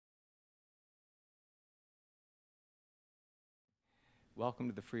Welcome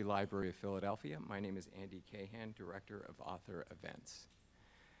to the Free Library of Philadelphia. My name is Andy Cahan, Director of Author Events.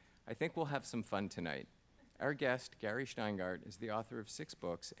 I think we'll have some fun tonight. Our guest, Gary Shteyngart, is the author of 6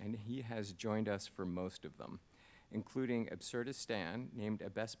 books, and he has joined us for most of them, including Absurdistan, named a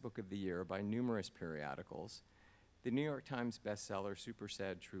Best Book of the Year by numerous periodicals, the New York Times bestseller Super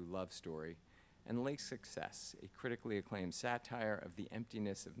Sad True Love Story, and Lake Success, a critically acclaimed satire of the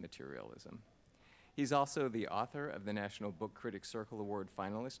emptiness of materialism. He's also the author of the National Book Critics Circle Award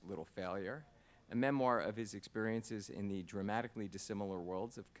finalist, Little Failure, a memoir of his experiences in the dramatically dissimilar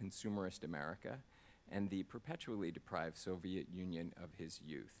worlds of consumerist America and the perpetually deprived Soviet Union of his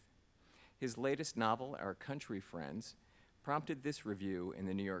youth. His latest novel, Our Country Friends, prompted this review in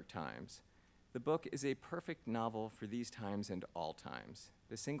the New York Times. The book is a perfect novel for these times and all times,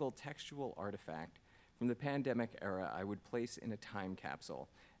 the single textual artifact from the pandemic era I would place in a time capsule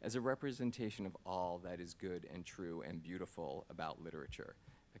as a representation of all that is good and true and beautiful about literature.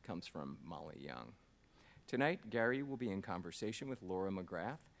 That comes from Molly Young. Tonight, Gary will be in conversation with Laura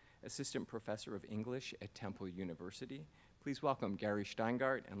McGrath, Assistant Professor of English at Temple University. Please welcome Gary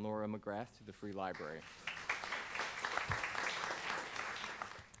Shteyngart and Laura McGrath to the Free Library.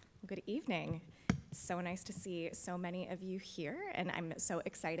 Good evening. It's so nice to see so many of you here, and I'm so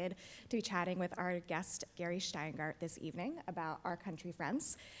excited to be chatting with our guest, Gary Shteyngart, this evening about Our Country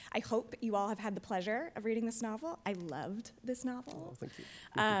Friends. I hope you all have had the pleasure of reading this novel. I loved this novel. Oh, thank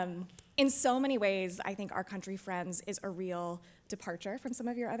you. In so many ways, I think Our Country Friends is a real departure from some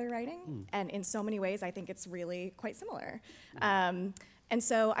of your other writing, and in so many ways, I think it's really quite similar. And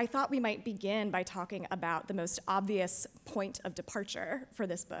so I thought we might begin by talking about the most obvious point of departure for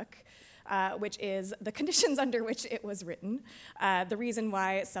this book, which is the conditions under which it was written, the reason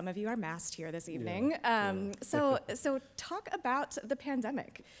why some of you are masked here this evening. So talk about the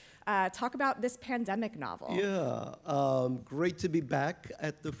pandemic. Talk about this pandemic novel. Yeah, great to be back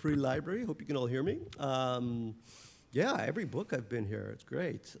at the Free Library. Hope you can all hear me. Yeah, every book I've been here, it's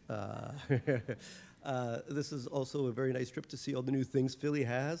great. This is also a very nice trip to see all the new things Philly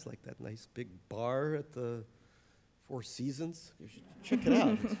has, like that nice big bar at the Four Seasons. You should check it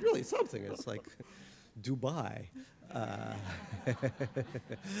out. It's really something. It's like Dubai.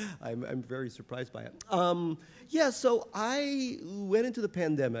 I'm very surprised by it. Yeah, so I went into the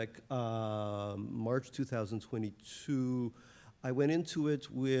pandemic, March 2022. I went into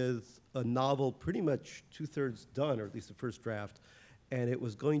it with a novel pretty much 2/3 done, or at least the first draft, and it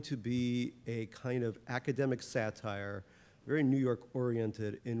was going to be a kind of academic satire, very New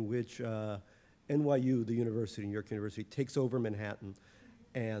York-oriented, in which NYU, the university, New York University, takes over Manhattan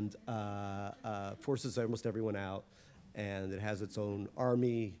and forces almost everyone out, and it has its own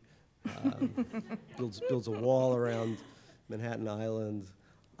army, builds a wall around Manhattan Island.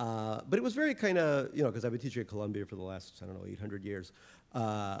 But it was very kind of, because I've been teaching at Columbia for the last, 800 years.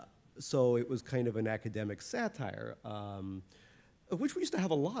 So it was kind of an academic satire, of which we used to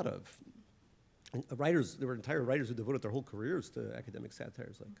have a lot of. And writers, there were entire writers who devoted their whole careers to academic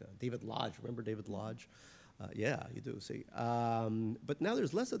satires, like David Lodge. Remember David Lodge? Yeah, you do, see. But now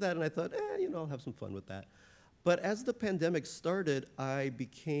there's less of that, and I thought, I'll have some fun with that. But as the pandemic started, I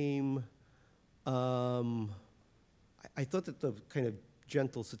became, I thought that the kind of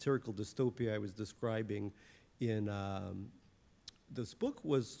gentle satirical dystopia I was describing in this book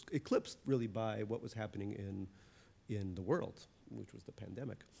was eclipsed really by what was happening in the world, which was the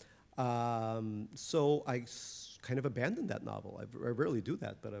pandemic. So I kind of abandoned that novel. I rarely do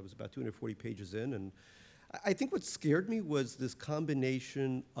that, but I was about 240 pages in, and I think what scared me was this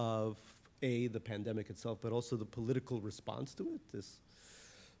combination of the pandemic itself, but also the political response to it, this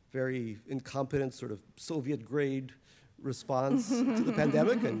very incompetent sort of Soviet-grade response to the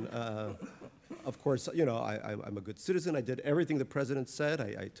pandemic. And of course, I'm a good citizen. I did everything the president said.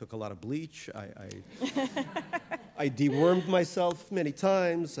 I took a lot of bleach. I dewormed myself many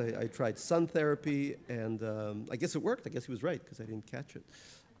times. I tried sun therapy, and I guess it worked. I guess he was right, because I didn't catch it.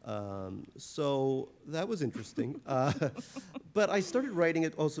 So that was interesting. But I started writing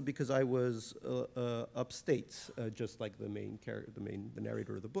it also because I was upstate, just like the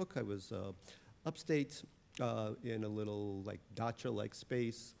narrator of the book. I was upstate in a little dacha-like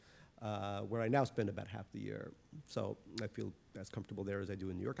space where I now spend about half the year. So I feel as comfortable there as I do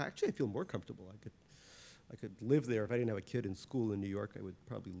in New York. Actually, I feel more comfortable. I could live there. If I didn't have a kid in school in New York, I would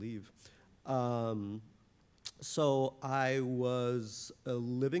probably leave. So I was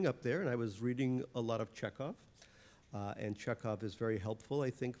living up there, and I was reading a lot of Chekhov. And Chekhov is very helpful, I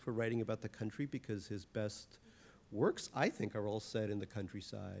think, for writing about the country, because his best works, I think, are all set in the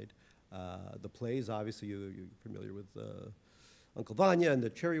countryside. The plays, obviously, you're familiar with Uncle Vanya and the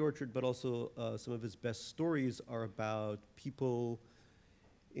Cherry Orchard, but also some of his best stories are about people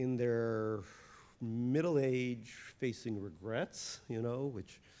in their middle age facing regrets, you know,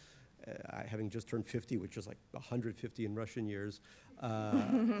 which having just turned 50, which is like 150 in Russian years,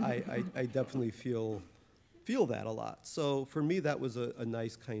 I definitely feel that a lot. So for me, that was a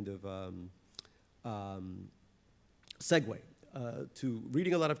nice kind of segue to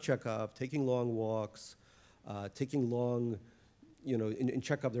reading a lot of Chekhov, taking long walks, taking long, you know, in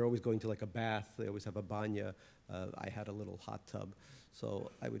Chekhov, they're always going to like a bath. They always have a banya. I had a little hot tub.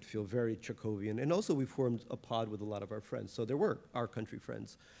 So I would feel very Chekhovian. And also we formed a pod with a lot of our friends. So there were our country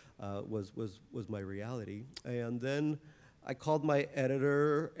friends was my reality. And then I called my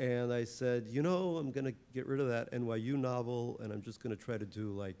editor and I said, you know, I'm going to get rid of that NYU novel and I'm just going to try to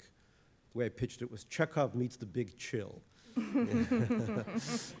do like, the way I pitched it was Chekhov meets the Big Chill.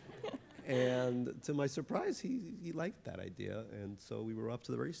 And to my surprise, he liked that idea. And so we were off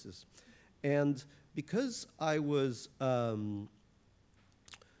to the races. And because I was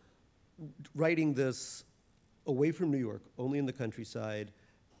writing this away from New York, only in the countryside,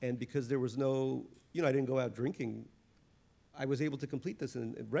 and because there was no, you know, I didn't go out drinking, I was able to complete this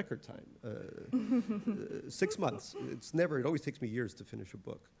in record time, 6 months. It always takes me years to finish a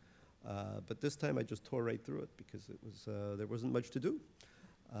book. But this time I just tore right through it because it was, there wasn't much to do.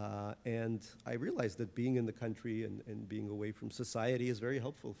 And I realized that being in the country and being away from society is very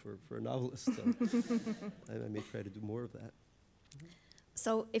helpful for a novelist. So I may try to do more of that.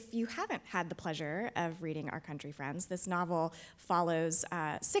 So if you haven't had the pleasure of reading Our Country Friends, this novel follows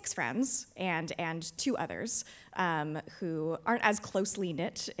 6 friends and 2 others who aren't as closely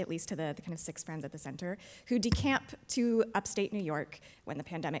knit, at least to the kind of 6 friends at the center, who decamp to upstate New York when the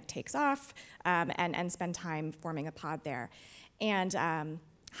pandemic takes off and spend time forming a pod there. And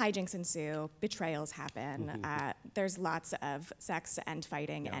hijinks ensue, betrayals happen, there's lots of sex and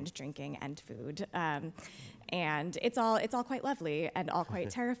fighting and drinking and food. And it's all quite lovely and all quite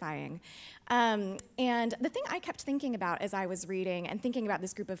terrifying. And the thing I kept thinking about as I was reading and thinking about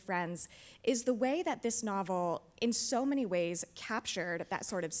this group of friends is the way that this novel, in so many ways, captured that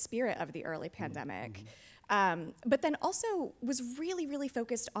sort of spirit of the early pandemic. But then also was really, really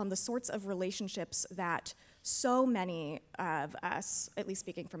focused on the sorts of relationships that so many of us, at least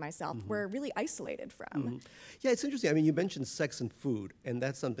speaking for myself, were really isolated from. Yeah, it's interesting. I mean, you mentioned sex and food, and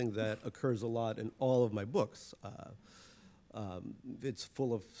that's something that occurs a lot in all of my books. It's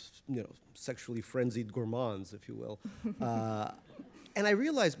full of, you know, sexually frenzied gourmands, if you will. And I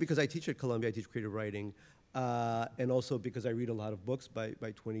realized, because I teach at Columbia, I teach creative writing, and also because I read a lot of books by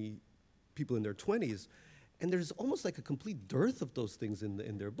 20 people in their 20s, and there's almost like a complete dearth of those things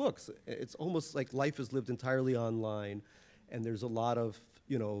in their books. It's almost like life is lived entirely online, and there's a lot of,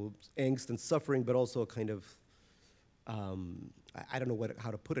 you know, angst and suffering, but also a kind of, I don't know how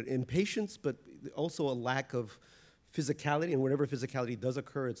to put it, impatience, but also a lack of physicality, and whenever physicality does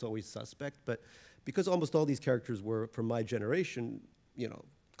occur, it's always suspect. But because almost all these characters were from my generation, you know,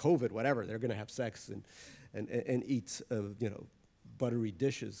 COVID, whatever, they're gonna have sex and eat, you know, buttery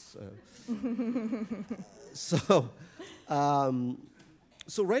dishes. So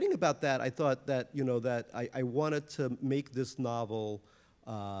writing about that, I thought that, you know, that I wanted to make this novel,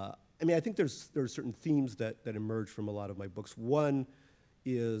 I mean, I think there are certain themes that emerge from a lot of my books. One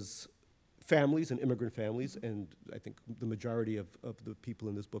is families and immigrant families, and I think the majority of the people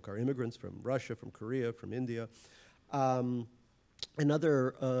in this book are immigrants from Russia, from Korea, from India.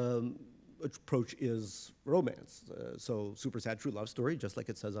 Another approach is romance. So Super Sad True Love Story, just like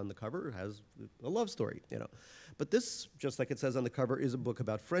it says on the cover, has a love story, you know. But this, just like it says on the cover, is a book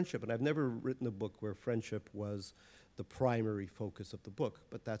about friendship, and I've never written a book where friendship was the primary focus of the book,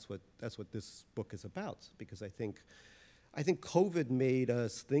 but that's what this book is about, because I think COVID made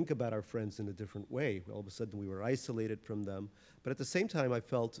us think about our friends in a different way. All of a sudden we were isolated from them, but at the same time I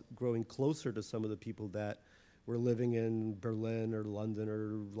felt growing closer to some of the people that were living in Berlin or London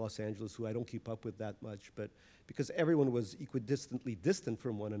or Los Angeles, who I don't keep up with that much, but because everyone was equidistantly distant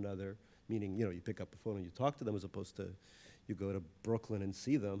from one another, meaning, you know, you pick up the phone and you talk to them as opposed to you go to Brooklyn and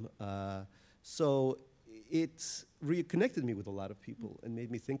see them. So it reconnected me with a lot of people and made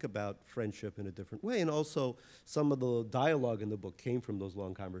me think about friendship in a different way. And also, some of the dialogue in the book came from those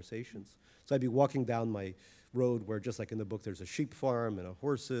long conversations. So I'd be walking down my road where, just like in the book, there's a sheep farm and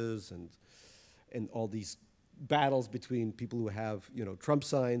horses and all these battles between people who have, you know, Trump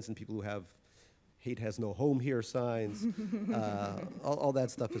signs and people who have hate has no home here signs. All that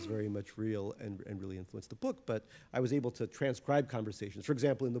stuff is very much real and really influenced the book. But I was able to transcribe conversations. For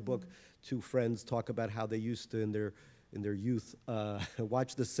example, in the book, 2 friends talk about how they used to, in their youth,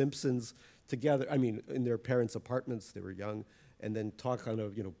 watch The Simpsons together. I mean, in their parents' apartments, they were young, and then talk on a,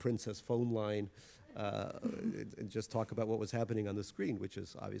 you know, princess phone line. and just talk about what was happening on the screen, which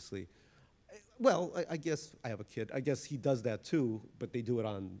is obviously, well, I guess I have a kid. I guess he does that too, but they do it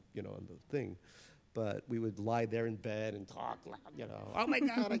on, on the thing. But we would lie there in bed and talk loud, oh my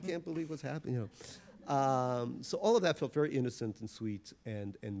God, I can't believe what's happening, So all of that felt very innocent and sweet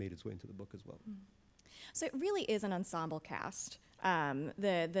and made its way into the book as well. So it really is an ensemble cast.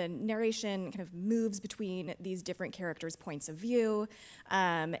 The narration kind of moves between these different characters' points of view,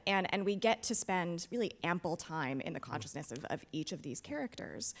 and we get to spend really ample time in the consciousness of each of these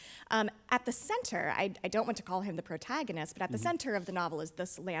characters. At the center, I don't want to call him the protagonist, but at the center of the novel is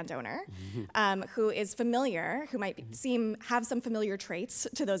this landowner who is familiar, who might have some familiar traits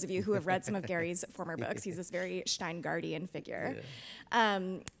to those of you who have read some of Gary's former books. He's this very Steingartian figure. Yeah.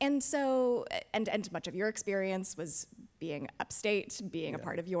 And much of your experience was being upstate, being a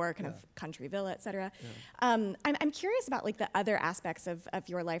part of your kind of country villa, et cetera. Yeah. I'm curious about like the other aspects of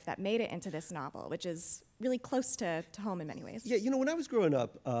your life that made it into this novel, which is really close to home in many ways. Yeah, when I was growing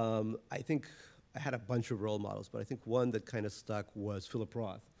up, I think I had a bunch of role models, but I think one that kind of stuck was Philip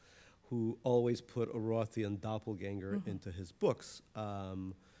Roth, who always put a Rothian doppelganger into his books.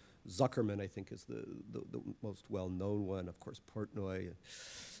 Zuckerman, I think, is the most well-known one. Of course, Portnoy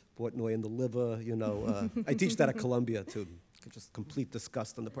and the liver, I teach that at Columbia too. Just complete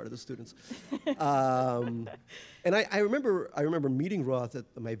disgust on the part of the students. And I remember meeting Roth at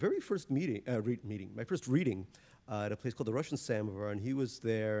my very first my first reading at a place called the Russian Samovar, and he was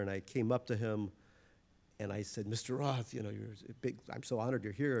there, and I came up to him, and I said, Mr. Roth, I'm so honored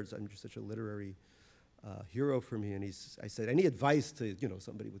you're here. I'm just such a literary hero for me. And I said, any advice to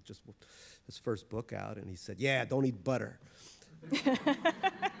somebody with just his first book out? And he said, yeah, don't eat butter.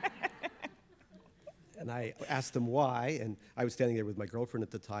 And I asked him why, and I was standing there with my girlfriend at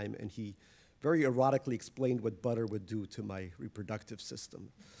the time, and he very erotically explained what butter would do to my reproductive system.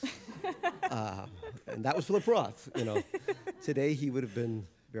 And that was Philip Roth. Today he would have been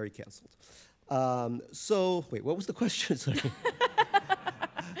very canceled. So, wait, what was the question? Sorry.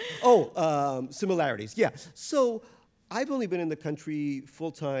 Similarities, yeah. So I've only been in the country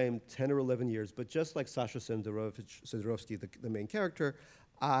full-time 10 or 11 years, but just like Sasha Senderovsky, the main character,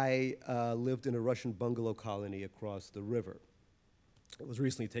 I lived in a Russian bungalow colony across the river. It was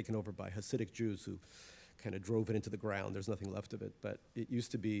recently taken over by Hasidic Jews who kind of drove it into the ground. There's nothing left of it, but it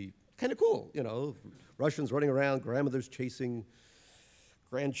used to be kind of cool, Russians running around, grandmothers chasing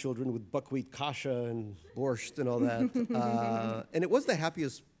grandchildren with buckwheat kasha and borscht and all that. And it was the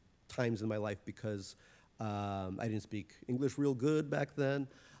happiest times in my life because I didn't speak English real good back then,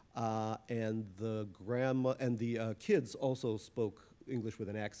 and the grandma and the kids also spoke English with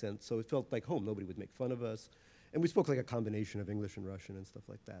an accent, so it felt like home. Nobody would make fun of us. And we spoke like a combination of English and Russian and stuff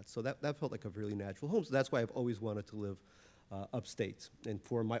like that. So that felt like a really natural home. So that's why I've always wanted to live upstate. And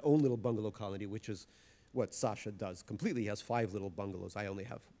for my own little bungalow colony, which is what Sasha does completely, he has 5 little bungalows. I only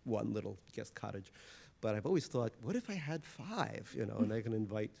have 1 little guest cottage. But I've always thought, what if I had 5, and I can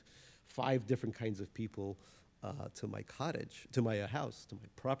invite 5 different kinds of people to my cottage, to my house, to my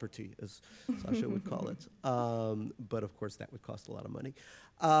property, as Sasha would call it. But of course, that would cost a lot of money.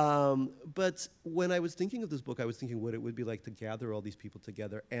 But when I was thinking of this book, I was thinking what it would be like to gather all these people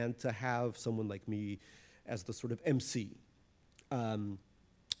together and to have someone like me as the sort of MC.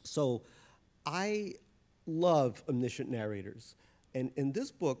 So I love omniscient narrators. And in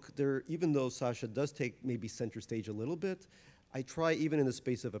this book, even though Sasha does take maybe center stage a little bit, I try even in the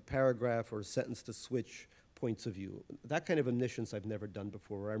space of a paragraph or a sentence to switch points of view. That kind of omniscience I've never done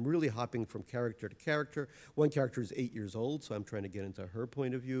before, where I'm really hopping from character to character. One character is 8 years old, so I'm trying to get into her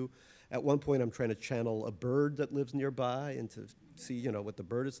point of view. At one point, I'm trying to channel a bird that lives nearby and to see, what the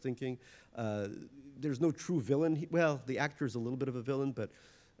bird is thinking. There's no true villain. Well, the actor is a little bit of a villain, but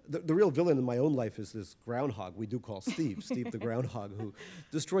the real villain in my own life is this groundhog we do call Steve, Steve the groundhog, who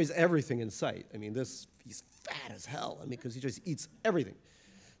destroys everything in sight. I mean, he's fat as hell. I mean, because he just eats everything.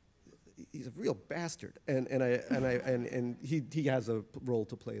 He's a real bastard, and he has a role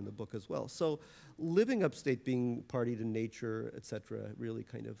to play in the book as well. So, living upstate, being party to nature, etc., really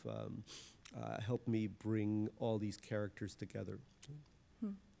kind of helped me bring all these characters together.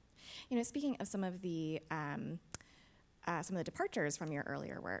 Speaking of some of the departures from your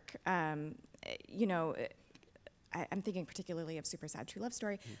earlier work, I'm thinking particularly of Super Sad True Love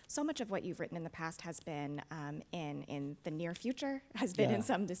Story. So much of what you've written in the past has been in the near future, has been in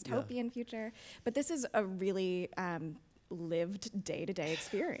some dystopian future. But this is a really lived day-to-day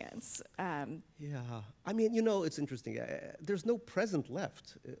experience. Yeah, I mean, it's interesting. There's no present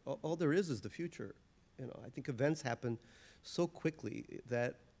left. All there is the future. I think events happen so quickly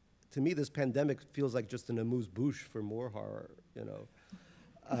that, to me, this pandemic feels like just an amuse-bouche for more horror.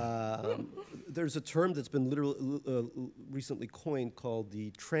 There's a term that's been recently coined called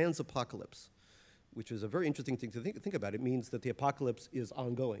the trans-apocalypse, which is a very interesting thing to think about. It means that the apocalypse is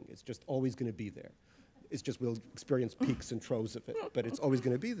ongoing. It's just always going to be there. It's just we'll experience peaks and troughs of it, but it's always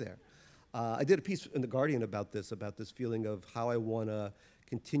going to be there. I did a piece in The Guardian about this feeling of how I want to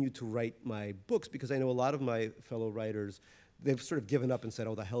continue to write my books, because I know a lot of my fellow writers, they've sort of given up and said,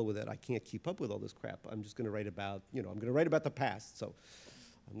 oh, the hell with it. I can't keep up with all this crap. I'm just going to write about, I'm going to write about the past. So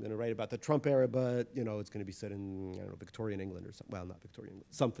I'm going to write about the Trump era, but, it's going to be set in, Victorian England or something. Well, not Victorian,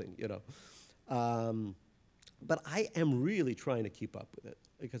 something, But I am really trying to keep up with it,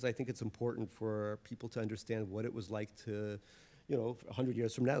 because I think it's important for people to understand what it was like to, 100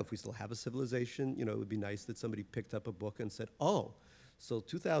 years from now, if we still have a civilization, it would be nice that somebody picked up a book and said, oh, so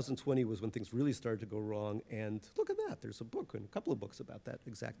 2020 was when things really started to go wrong, and look at that, there's a book and a couple of books about that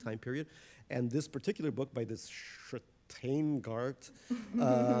exact time period. And this particular book by this Shteyngart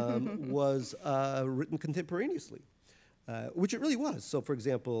was written contemporaneously. Which it really was. So, for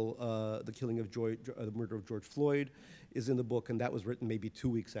example, the the murder of George Floyd is in the book, and that was written maybe 2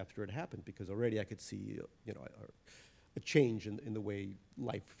 weeks after it happened, because already I could see, a change in the way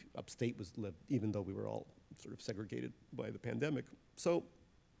life upstate was lived, even though we were all sort of segregated by the pandemic. So,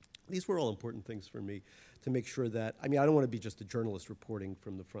 these were all important things for me to make sure that, I don't want to be just a journalist reporting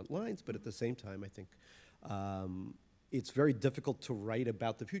from the front lines, but at the same time, I think it's very difficult to write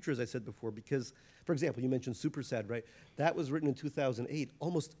about the future, as I said before, because, for example, you mentioned Super Sad, right? That was written in 2008.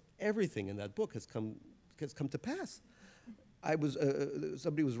 Almost everything in that book has come to pass.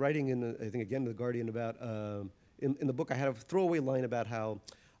 Somebody was writing in, I think, again, The Guardian about, in the book, I had a throwaway line about how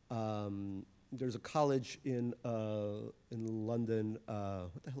there's a college in London,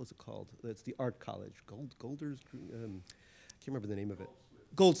 what the hell is it called? It's the art college, Golders, I can't remember the name of it.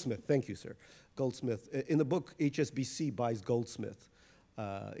 Goldsmith, thank you, sir. Goldsmith. In the book, HSBC buys Goldsmith,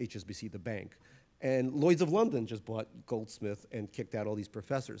 HSBC, the bank. And Lloyd's of London just bought Goldsmith and kicked out all these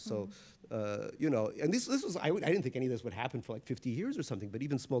professors. So, and this was, I didn't think any of this would happen for like 50 years or something, but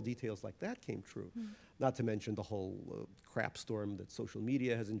even small details like that came true. Not to mention the whole crap storm that social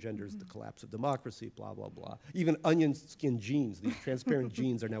media has engendered, the collapse of democracy, blah, blah, blah. Even onion skin jeans, these transparent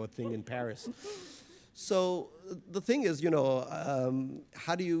jeans are now a thing in Paris. So the thing is,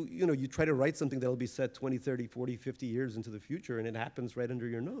 how do you try to write something that'll be set 20, 30, 40, 50 years into the future, and it happens right under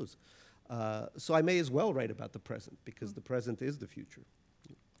your nose. So I may as well write about the present, because the present is the future.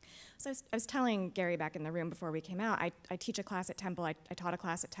 So I was telling Gary back in the room before we came out, I teach a class at Temple. I taught a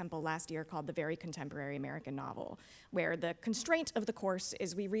class at Temple last year called The Very Contemporary American Novel, where the constraint of the course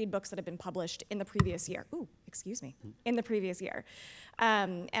is we read books that have been published in the previous year. Ooh, excuse me, in the previous year.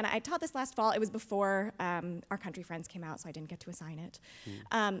 And I taught this last fall. It was before Our Country Friends came out, so I didn't get to assign it.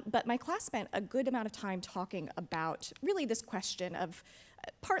 But my class spent a good amount of time talking about really this question of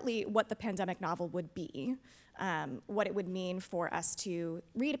partly what the pandemic novel would be, what it would mean for us to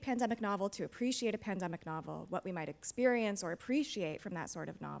read a pandemic novel, to appreciate a pandemic novel, what we might experience or appreciate from that sort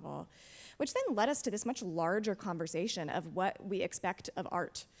of novel, which then led us to this much larger conversation of what we expect of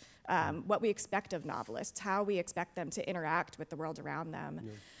art, what we expect of novelists, how we expect them to interact with the world around them.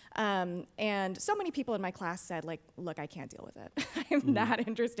 Yeah. And so many people in my class said, like, look, I can't deal with it. I'm not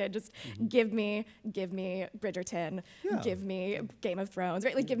interested. Just give me Bridgerton, give me Game of Thrones,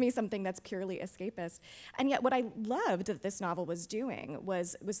 right? Like, give me something that's purely escapist. And yet what I loved that this novel was doing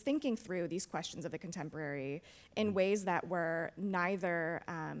was thinking through these questions of the contemporary in ways that were neither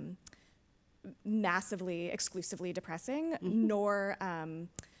massively, exclusively depressing,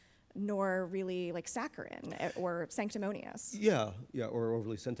 nor really like saccharine or sanctimonious. Yeah, or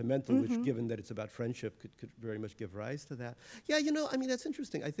overly sentimental, which, given that it's about friendship, could very much give rise to that. Yeah, that's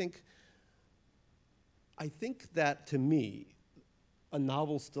interesting. I think that, to me, a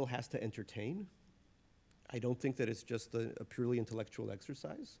novel still has to entertain. I don't think that it's just a purely intellectual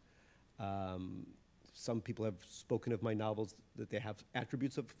exercise. Some people have spoken of my novels that they have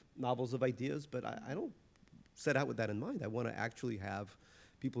attributes of novels of ideas, but I don't set out with that in mind. I want to actually have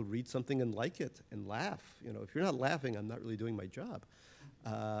people read something and like it and laugh. If you're not laughing, I'm not really doing my job.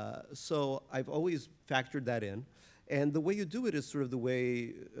 So I've always factored that in. And the way you do it is sort of the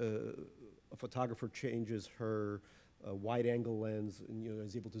way a photographer changes her wide-angle lens and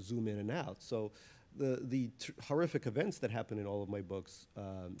is able to zoom in and out. So the horrific events that happen in all of my books,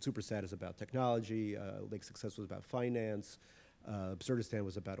 Super Sad is about technology, Lake Success was about finance, Absurdistan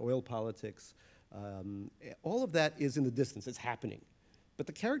was about oil politics. All of that is in the distance, it's happening. But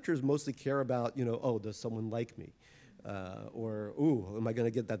the characters mostly care about, oh, does someone like me? Or, ooh, am I going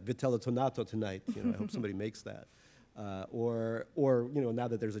to get that Vitella Tonato tonight? I hope somebody makes that. Or now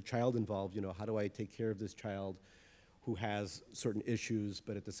that there's a child involved, how do I take care of this child who has certain issues,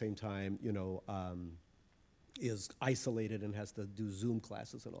 but at the same time, is isolated and has to do Zoom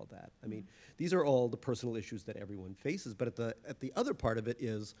classes and all that. I mean, these are all the personal issues that everyone faces. But at the other part of it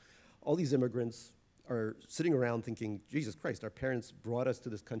is all these immigrants are sitting around thinking, Jesus Christ, our parents brought us to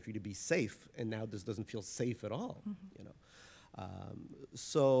this country to be safe, and now this doesn't feel safe at all.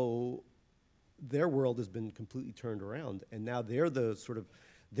 So their world has been completely turned around, and now they're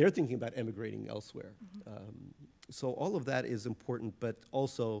thinking about emigrating elsewhere. So all of that is important, but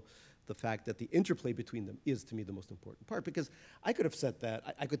also the fact that the interplay between them is, to me, the most important part, because I could have said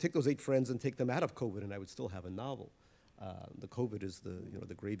that, I could take those 8 friends and take them out of COVID, and I would still have a novel. The COVID is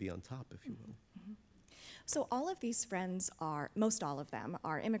the gravy on top, if you will. So all of these friends most all of them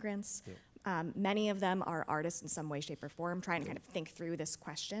are immigrants. Yeah. Many of them are artists in some way, shape, or form, trying to kind of think through this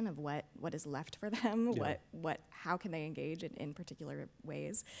question of what is left for them, Yeah. how can they engage in particular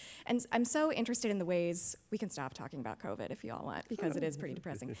ways. And I'm so interested in the ways, we can stop talking about COVID if you all want, because it is pretty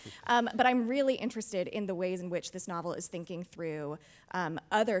depressing. But I'm really interested in the ways in which this novel is thinking through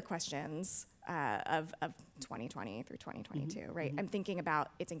other questions of 2020 through 2022, right? I'm thinking about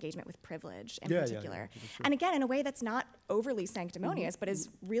its engagement with privilege in particular. And again, in a way that's not overly sanctimonious, but is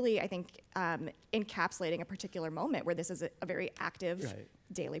really, I think, encapsulating a particular moment where this is a very active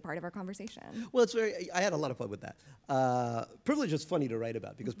daily part of our conversation. Well, I had a lot of fun with that. Privilege is funny to write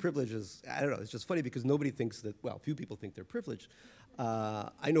about, because privilege is, I don't know, it's just funny because nobody thinks that, well, few people think they're privileged.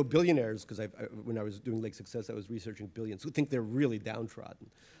 I know billionaires, because when I was doing Lake Success, I was researching billions, who think they're really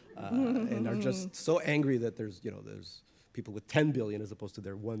downtrodden. And are just so angry that there's people with 10 billion as opposed to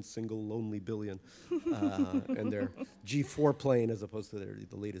their one single lonely billion, and their G4 plane as opposed to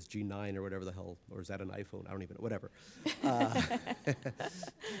the latest G9 or whatever the hell, or is that an iPhone? I don't even know, whatever.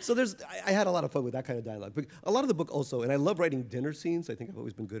 So I had a lot of fun with that kind of dialogue. But a lot of the book also, and I love writing dinner scenes. I think I've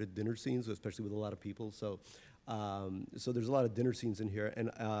always been good at dinner scenes, especially with a lot of people. So there's a lot of dinner scenes in here. And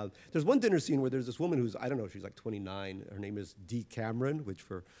there's one dinner scene where there's this woman who's, I don't know, she's like 29. Her name is Dee Cameron, which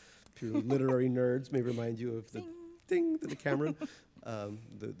for pure literary nerds may remind you of the ding to the Cameron,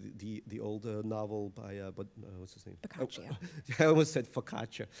 the old novel by what's his name? Boccaccio. I almost said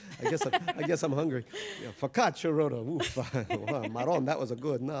focaccia. I guess I'm hungry. Yeah, Focaccia wrote Maron. That was a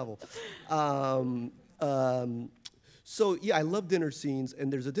good novel. So yeah, I love dinner scenes,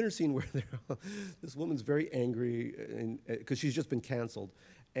 and there's a dinner scene where this woman's very angry because she's just been canceled,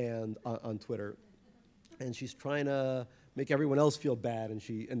 and on Twitter, and she's trying to make everyone else feel bad, and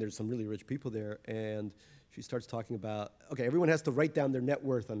there's some really rich people there, and she starts talking about, okay, everyone has to write down their net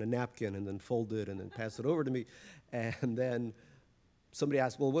worth on a napkin and then fold it and then pass it over to me, and then somebody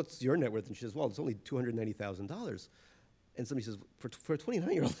asks, well, what's your net worth? And she says, well, it's only $290,000. And somebody says, for a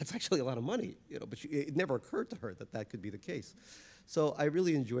 29-year-old, that's actually a lot of money, but it never occurred to her that could be the case. So I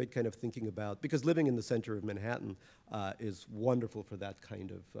really enjoyed kind of thinking about, because living in the center of Manhattan is wonderful for that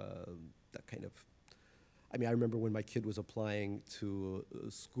kind of, I mean, I remember when my kid was applying to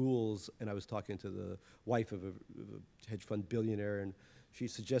schools, and I was talking to the wife of a hedge fund billionaire, and she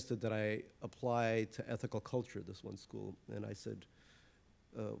suggested that I apply to ethical culture at this one school. And I said,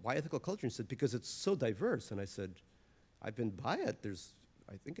 why ethical culture? And she said, because it's so diverse. And I said, I've been by it.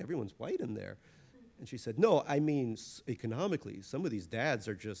 I think everyone's white in there. And she said, no, I mean economically. Some of these dads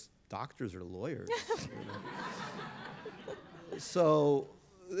are just doctors or lawyers. So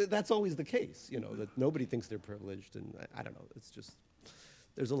that's always the case, that nobody thinks they're privileged. And I don't know, it's just,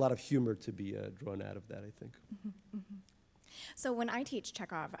 there's a lot of humor to be drawn out of that, I think. Mm-hmm, mm-hmm. So when I teach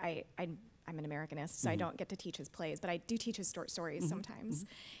Chekhov, I'm an Americanist, so I don't get to teach his plays, but I do teach his stories sometimes.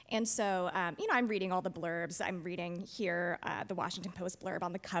 And so, I'm reading all the blurbs. I'm reading here the Washington Post blurb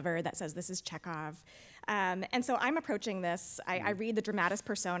on the cover that says this is Chekhov. And so I'm approaching this. I read the dramatis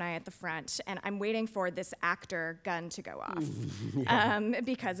personae at the front, and I'm waiting for this actor gun to go off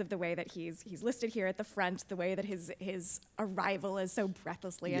because of the way that he's listed here at the front, the way that his arrival is so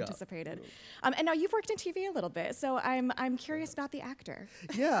breathlessly anticipated. And now you've worked in TV a little bit, so I'm curious about the actor.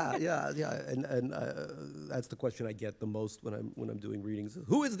 Yeah, and that's the question I get the most when I'm doing readings.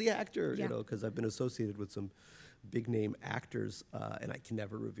 Who is the actor? Because I've been associated with some big name actors, and I can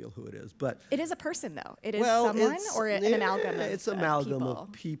never reveal who it is. But it is a person, though. It is someone, or an amalgam. It's an amalgam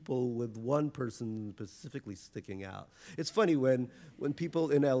of people with one person specifically sticking out. It's funny when people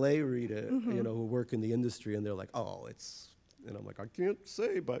in LA read it, who work in the industry, and they're like, "Oh, it's," and I'm like, "I can't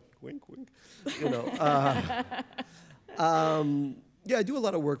say, but wink, wink," Yeah, I do a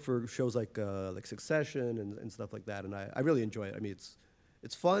lot of work for shows like Succession and stuff like that, and I really enjoy it. I mean,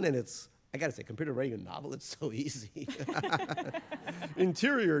 it's fun, and I gotta say, compared to writing a novel, it's so easy.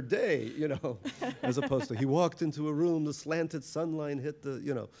 Interior day, as opposed to he walked into a room, the slanted sunlight hit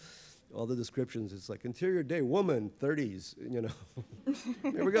the, all the descriptions, it's like interior day, woman, 30s, you know.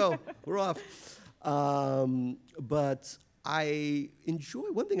 Here we go, we're off. But I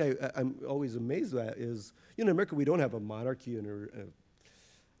enjoy, one thing I'm always amazed at is, you know, in America we don't have a monarchy and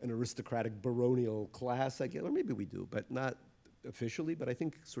an aristocratic baronial class, I guess, or maybe we do, but not officially, but I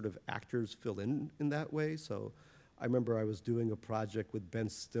think sort of actors fill in that way. So I remember I was doing a project with Ben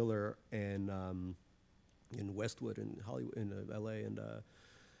Stiller and in Westwood in Hollywood, in LA, and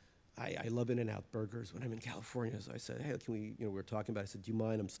I love In-N-Out burgers when I'm in California. So I said, hey, can we, you know, we were talking about it. I said, do you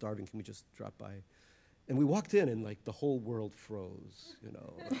mind? I'm starving. Can we just drop by? And we walked in, and like the whole world froze, you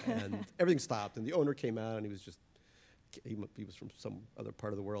know, and everything stopped. And the owner came out, and he was just, he was from some other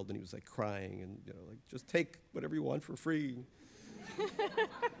part of the world, and he was like crying, and you know, like, just take whatever you want for free.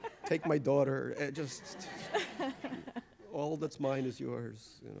 Take my daughter. Just all that's mine is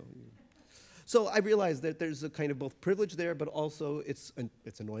yours, you know. So I realized that there's a kind of both privilege there, but also it's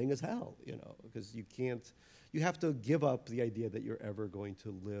annoying as hell, you know, because you have to give up the idea that you're ever going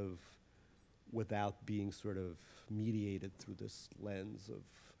to live without being sort of mediated through this lens of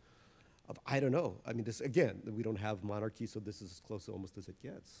I don't know. I mean, this, again, we don't have monarchy, so this is as close almost as it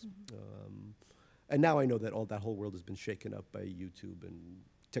gets. Mm-hmm. And now I know that that whole world has been shaken up by YouTube and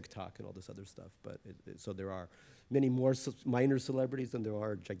TikTok and all this other stuff. But so there are many more minor celebrities than there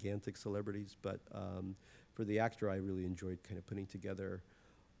are gigantic celebrities. But for the actor, I really enjoyed kind of putting together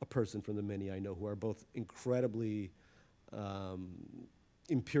a person from the many I know who are both incredibly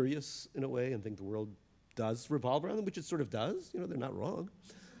imperious in a way and think the world does revolve around them, which it sort of does. You know, they're not wrong.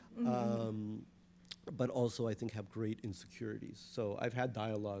 Mm-hmm. But also I think have great insecurities. So I've had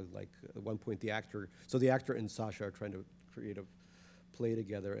dialogue, like at one point the actor and Sasha are trying to create a play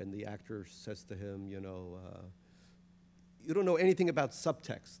together, and the actor says to him, you know, you don't know anything about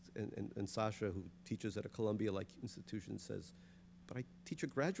subtext. And Sasha, who teaches at a Columbia-like institution, says, but I teach a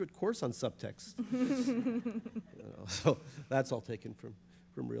graduate course on subtext. You know, so that's all taken from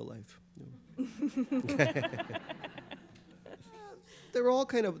real life. You know. They're all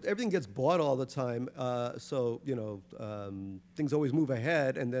kind of, everything gets bought all the time, so, you know, things always move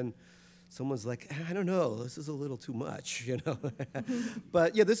ahead, and then someone's like, I don't know, this is a little too much, you know.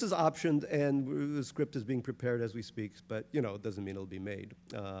 But yeah, this is optioned, and the script is being prepared as we speak, but, you know, it doesn't mean it'll be made.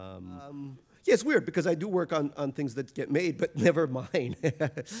 Yeah, it's weird, because I do work on things that get made, but never mine.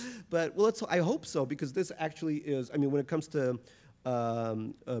 But, well, I hope so, because this actually is, I mean, when it comes to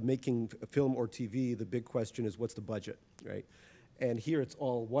making film or TV, the big question is, what's the budget, right? And here it's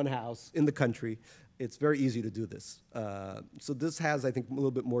all one house in the country. It's very easy to do this. So this has, I think, a little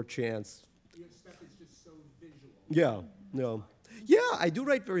bit more chance. Your stuff is just so visual. Yeah, no. Yeah, I do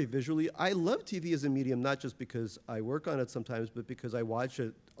write very visually. I love TV as a medium, not just because I work on it sometimes, but because I watch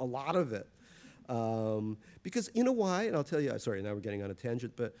it, a lot of it. Because, you know why? And I'll tell you, sorry, now we're getting on a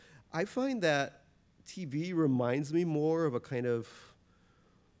tangent, but I find that TV reminds me more of a kind of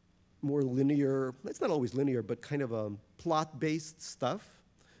more linear, it's not always linear, but kind of plot-based stuff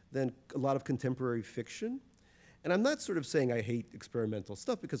than a lot of contemporary fiction. And I'm not sort of saying I hate experimental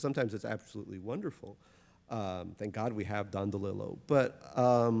stuff, because sometimes it's absolutely wonderful. Thank God we have Don DeLillo. But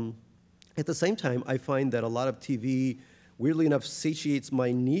at the same time, I find that a lot of TV, weirdly enough, satiates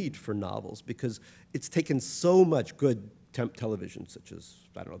my need for novels, because it's taken so much good television, such as,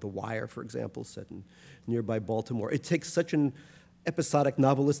 I don't know, The Wire, for example, set in nearby Baltimore. It takes such an episodic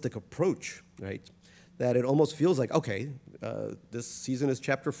novelistic approach, right, that it almost feels like, okay, this season is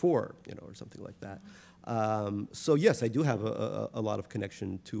chapter 4, you know, or something like that. So yes, I do have a lot of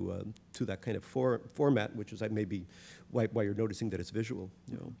connection to that kind of format, which is maybe why you're noticing that it's visual.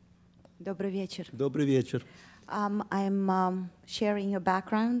 You know. Добрый вечер. Добрый вечер. I'm sharing your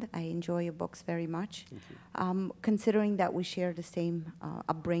background. I enjoy your books very much. Considering that we share the same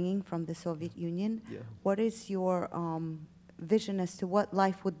upbringing from the Soviet Union, yeah. What is your vision as to what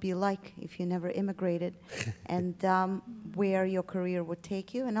life would be like if you never immigrated, and where your career would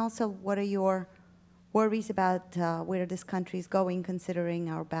take you, and also what are your worries about where this country is going, considering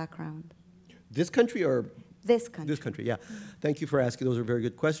our background? This country or? This country. This country, yeah. Thank you for asking. Those are very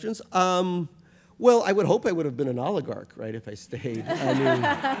good questions. Well, I would hope I would have been an oligarch, right, if I stayed. I mean,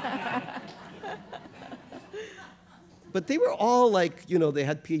 but they were all like, you know, they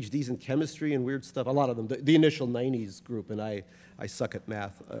had PhDs in chemistry and weird stuff, a lot of them, the initial 90s group, and I suck at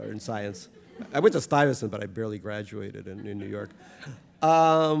math or in science. I went to Stuyvesant, but I barely graduated in New York.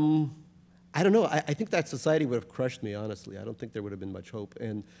 I don't know, I think that society would have crushed me, honestly. I don't think there would have been much hope.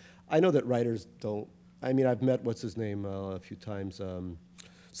 And I know that writers don't, I mean, I've met, what's his name, a few times,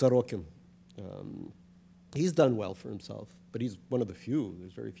 Sorokin. he's done well for himself, but he's one of the few.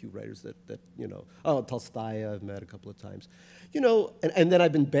 There's very few writers that you know. Oh, Tolstoy I've met a couple of times. You know, and then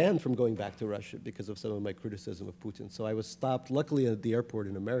I've been banned from going back to Russia because of some of my criticism of Putin. So I was stopped, luckily, at the airport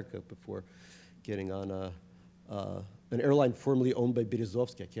in America before getting on an airline formerly owned by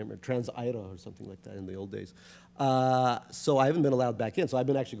Berezovsky. I can't remember, Trans-Ira or something like that in the old days. So I haven't been allowed back in. So I've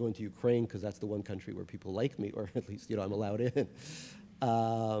been actually going to Ukraine because that's the one country where people like me, or at least, you know, I'm allowed in.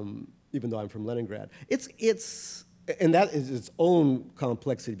 Even though I'm from Leningrad. And that is its own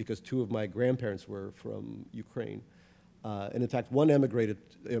complexity because two of my grandparents were from Ukraine. And in fact, one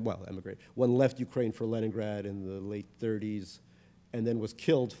one left Ukraine for Leningrad in the late 30s and then was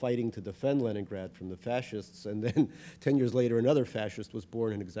killed fighting to defend Leningrad from the fascists. And then 10 years later, another fascist was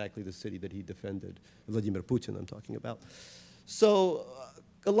born in exactly the city that he defended, Vladimir Putin I'm talking about. So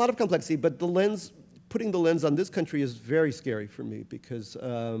a lot of complexity, but putting the lens on this country is very scary for me because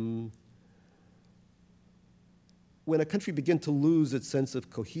when a country began to lose its sense of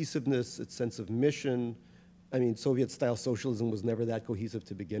cohesiveness, its sense of mission, I mean, Soviet-style socialism was never that cohesive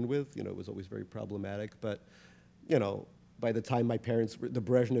to begin with. You know, it was always very problematic. But, you know, by the time my parents, the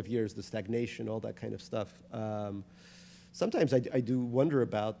Brezhnev years, the stagnation, all that kind of stuff, sometimes I do wonder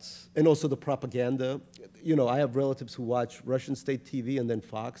about, and also the propaganda. You know, I have relatives who watch Russian state TV and then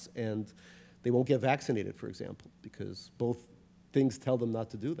Fox, and they won't get vaccinated, for example, because both things tell them not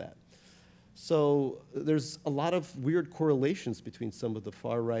to do that. So there's a lot of weird correlations between some of the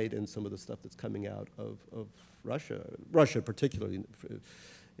far right and some of the stuff that's coming out of Russia particularly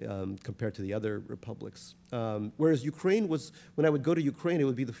compared to the other republics. Whereas Ukraine was, when I would go to Ukraine, it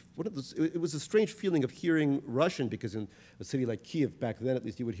would be it was a strange feeling of hearing Russian because in a city like Kiev back then, at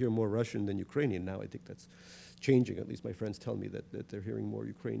least you would hear more Russian than Ukrainian. Now I think that's changing. At least my friends tell me that they're hearing more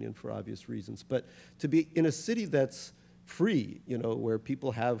Ukrainian for obvious reasons. But to be in a city that's free, you know, where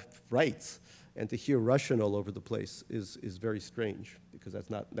people have rights, and to hear Russian all over the place is very strange because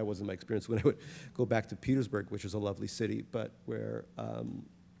that wasn't my experience when I would go back to Petersburg, which is a lovely city, but where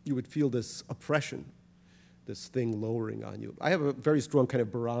you would feel this oppression, this thing lowering on you. I have a very strong kind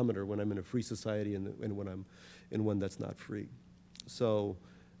of barometer when I'm in a free society and when I'm in one that's not free. So,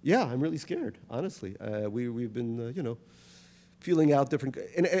 yeah, I'm really scared, honestly. We've been, you know, feeling out different,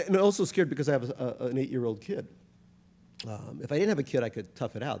 and also scared because I have an 8-year-old kid. If I didn't have a kid, I could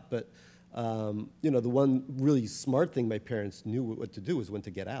tough it out. But, you know, the one really smart thing my parents knew what to do was when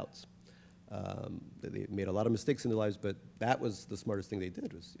to get out. They made a lot of mistakes in their lives, but that was the smartest thing they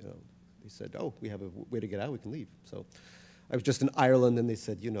did was, you know, they said, oh, we have a way to get out, we can leave. So I was just in Ireland, and they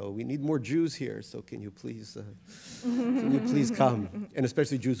said, you know, we need more Jews here, so can you please come? And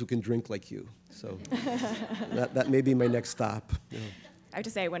especially Jews who can drink like you. So that may be my next stop. You know. I have to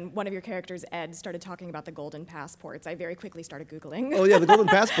say, when one of your characters, Ed, started talking about the golden passports, I very quickly started Googling. Oh, yeah, the golden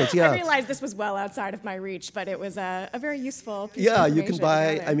passports, yeah. I realized this was well outside of my reach, but it was a very useful piece Yeah, of you can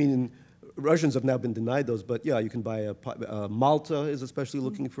buy, together. I mean, Russians have now been denied those, but yeah, you can buy Malta is especially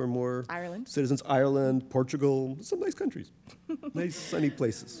looking for more Ireland. citizens. Ireland, Portugal, some nice countries, nice sunny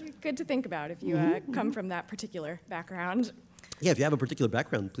places. Good to think about if you come from that particular background. Yeah, if you have a particular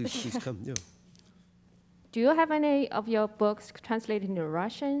background, please come. Yeah. Do you have any of your books translated into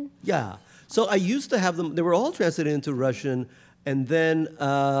Russian? Yeah. So I used to have them. They were all translated into Russian, and then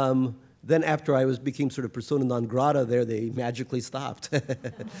after I became sort of persona non grata there, they magically stopped. I'm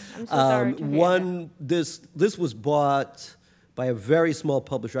so sorry to hear that. This was bought by a very small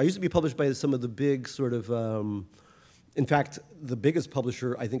publisher. I used to be published by some of the big sort of, in fact, the biggest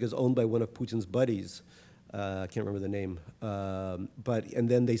publisher I think is owned by one of Putin's buddies. I can't remember the name. And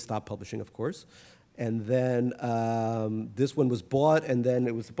then they stopped publishing, of course. And then this one was bought, and then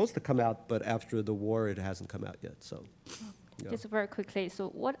it was supposed to come out, but after the war, it hasn't come out yet. So, yeah. Just very quickly, so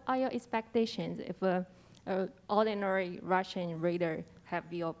what are your expectations if an ordinary Russian reader have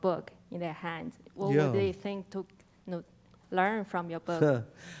your book in their hands? What would they think to learn from your book?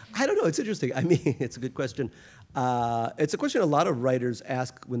 I don't know. It's interesting. I mean, it's a good question. It's a question a lot of writers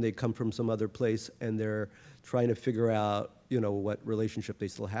ask when they come from some other place and they're trying to figure out, you know, what relationship they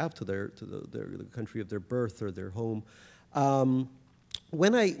still have to the country of their birth or their home.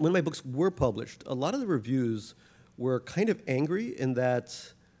 When my books were published, a lot of the reviews were kind of angry in that,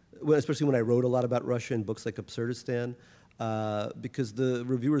 especially when I wrote a lot about Russia in books like Absurdistan, because the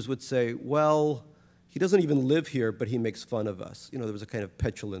reviewers would say, well, he doesn't even live here, but he makes fun of us. You know, there was a kind of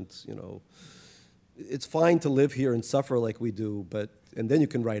petulant, you know, it's fine to live here and suffer like we do, and then you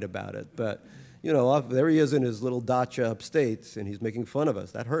can write about it. But, you know, there he is in his little dacha upstate, and he's making fun of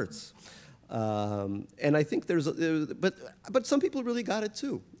us. That hurts. And I think but some people really got it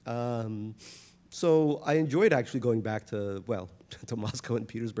too. So I enjoyed actually going back to, well, to Moscow and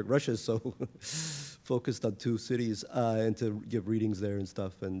Petersburg. Russia is so focused on two cities, and to give readings there and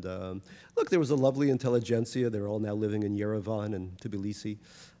stuff. And look, there was a lovely intelligentsia. They're all now living in Yerevan and Tbilisi.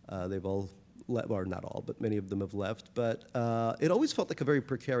 They've all, or not all, but many of them have left. But it always felt like a very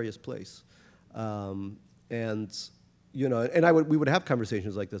precarious place. And you know, and we would have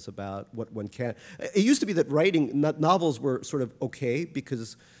conversations like this about what one can. It used to be that writing novels were sort of okay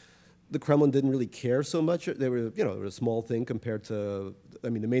because the Kremlin didn't really care so much. They were, you know, a small thing compared to, I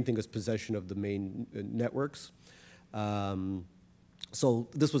mean, the main thing was possession of the main networks. So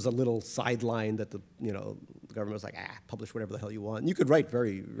this was a little sideline that the government was like, publish whatever the hell you want. And you could write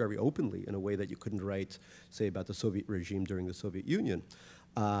very, very openly in a way that you couldn't write, say, about the Soviet regime during the Soviet Union.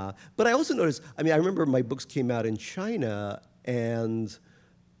 But I also noticed, I mean, I remember my books came out in China, and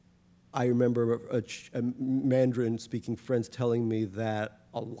I remember a Mandarin-speaking friends telling me that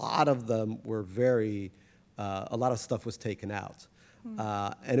a lot of them were very, a lot of stuff was taken out.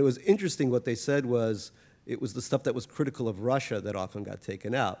 And it was interesting, what they said was, it was the stuff that was critical of Russia that often got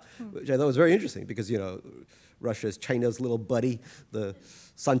taken out, which I thought was very interesting because, you know, Russia is China's little buddy, the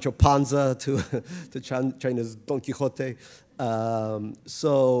Sancho Panza to China's Don Quixote.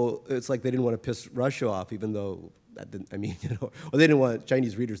 So it's like they didn't want to piss Russia off, even though that didn't, I mean, you know, or they didn't want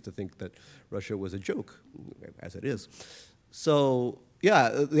Chinese readers to think that Russia was a joke, as it is. So, yeah,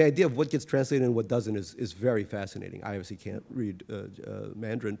 the idea of what gets translated and what doesn't is very fascinating. I obviously can't read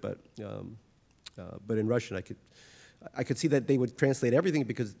Mandarin, but in Russian I could see that they would translate everything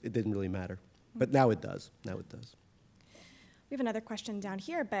because it didn't really matter. But now it does. Now it does. We have another question down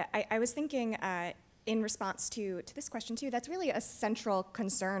here, but I was thinking in response to this question too, that's really a central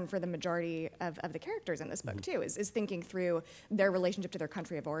concern for the majority of the characters in this book too, is thinking through their relationship to their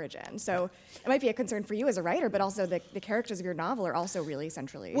country of origin. So it might be a concern for you as a writer, but also the characters of your novel are also really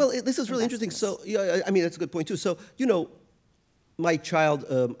centrally. Well, this is really interesting. So, yeah, I mean, that's a good point too. So, you know, my child,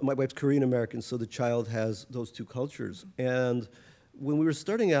 my wife's Korean American, so the child has those two cultures. And when we were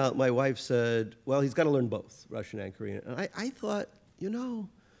starting out, my wife said, well, he's got to learn both, Russian and Korean. And I thought, you know,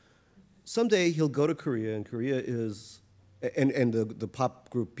 someday he'll go to Korea, and Korea is, and the pop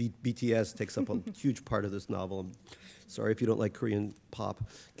group BTS takes up a huge part of this novel. I'm sorry if you don't like Korean pop,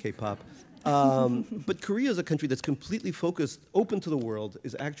 K-pop. But Korea is a country that's completely focused, open to the world,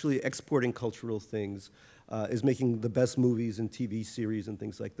 is actually exporting cultural things, is making the best movies and TV series and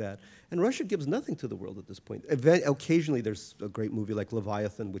things like that. And Russia gives nothing to the world at this point. Occasionally there's a great movie like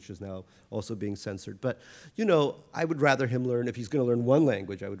Leviathan, which is now also being censored. But, you know, I would rather him learn, if he's going to learn one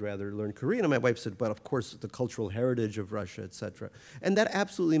language, I would rather learn Korean. And my wife said, but of course, the cultural heritage of Russia, et cetera. And that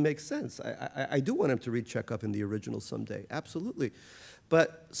absolutely makes sense. I do want him to read Chekhov in the original someday, absolutely.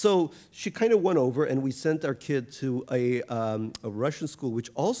 But so she kind of won over, and we sent our kid to a Russian school, which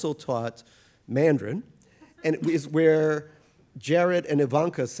also taught Mandarin, and it is where Jared and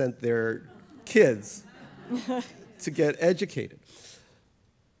Ivanka sent their kids to get educated.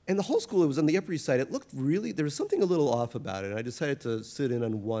 And the whole school, it was on the Upper East Side. It looked really, there was something a little off about it. And I decided to sit in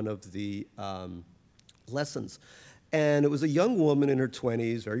on one of the lessons. And it was a young woman in her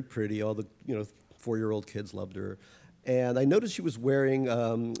 20s, very pretty. All the 4-year-old kids loved her. And I noticed she was wearing,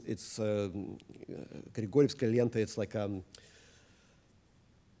 it's Grigorevskaya Lenta, it's like,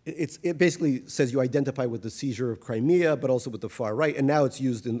 it basically says you identify with the seizure of Crimea, but also with the far right, and now it's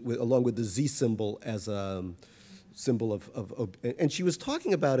used along with the Z symbol as a symbol of and she was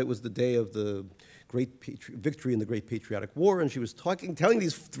talking about it was the day of the great victory in the Great Patriotic War, and she was telling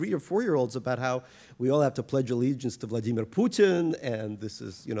these 3 or 4-year-olds about how we all have to pledge allegiance to Vladimir Putin, and this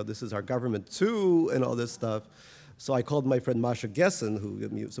is our government too, and all this stuff. So I called my friend Masha Gessen,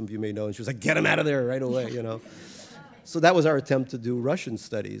 who some of you may know, and she was like, get him out of there right away, you know. So that was our attempt to do Russian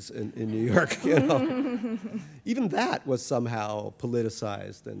studies in New York, you know. Even that was somehow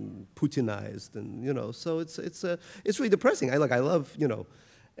politicized and Putinized, and you know. So it's really depressing. I love, you know.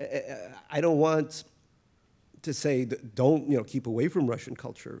 I don't want to say that don't keep away from Russian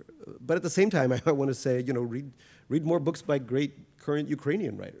culture, but at the same time, I want to say read more books by great current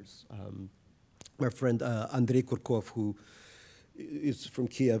Ukrainian writers. My friend Andrei Kurkov, who is from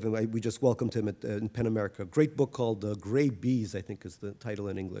Kiev, and we just welcomed him in PEN America. Great book called Gray Bees, I think is the title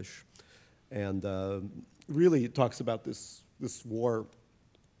in English. And really it talks about this war.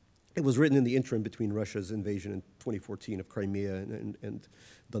 It was written in the interim between Russia's invasion in 2014 of Crimea and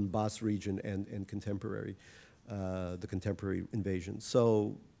Donbass region and contemporary, the contemporary invasion.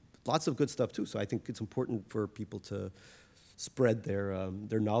 So lots of good stuff too. So I think it's important for people to spread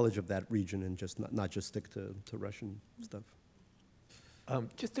their knowledge of that region and just not just stick to Russian stuff.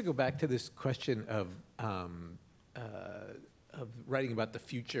 writing about the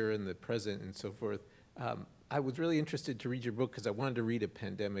future and the present and so forth. I was really interested to read your book because I wanted to read a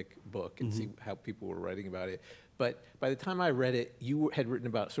pandemic book and see how people were writing about it. But by the time I read it, you had written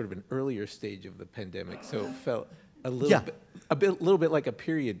about sort of an earlier stage of the pandemic, so it felt a little bit like a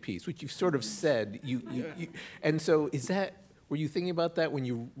period piece, which you sort of said. And so is that, were you thinking about that when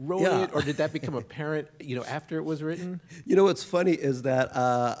you wrote it, or did that become apparent, after it was written? What's funny is that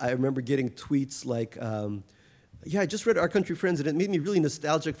I remember getting tweets like, I just read Our Country Friends, and it made me really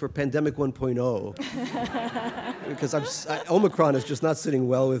nostalgic for Pandemic 1.0. Because Omicron is just not sitting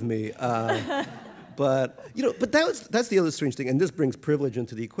well with me. But that's the other strange thing, and this brings privilege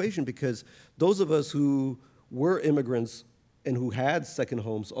into the equation, because those of us who were immigrants and who had second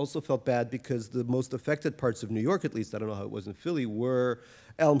homes also felt bad, because the most affected parts of New York, at least, I don't know how it was in Philly, were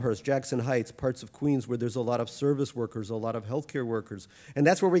Elmhurst, Jackson Heights, parts of Queens where there's a lot of service workers, a lot of healthcare workers. And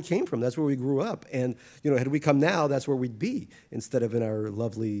that's where we came from. That's where we grew up. And, had we come now, that's where we'd be, instead of in our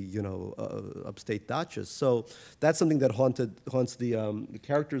lovely, upstate dachas. So that's something that haunts the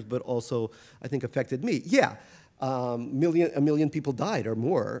characters, but also, I think, affected me. Yeah. A million people died or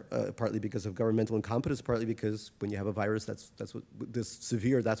more, partly because of governmental incompetence, partly because when you have a virus that's what this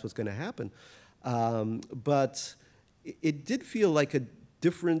severe, that's what's going to happen. But it did feel like a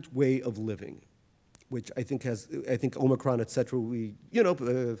different way of living, which I think Omicron, et cetera,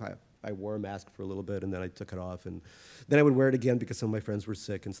 I wore a mask for a little bit and then I took it off, and then I would wear it again because some of my friends were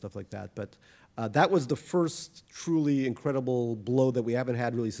sick and stuff like that. But that was the first truly incredible blow that we haven't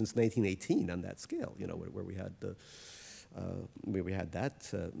had really since 1918 on that scale, where we had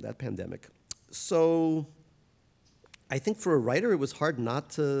that pandemic. So I think for a writer, it was hard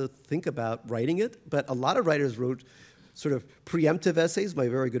not to think about writing it, but a lot of writers wrote sort of preemptive essays. My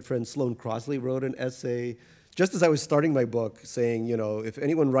very good friend Sloane Crosley wrote an essay just as I was starting my book, saying, if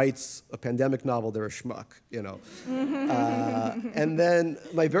anyone writes a pandemic novel, they're a schmuck, And then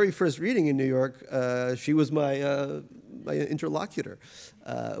my very first reading in New York, she was my interlocutor,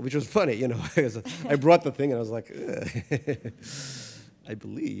 which was funny, I brought the thing and I was like, I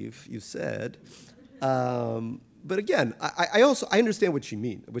believe you said. But again, I understand what she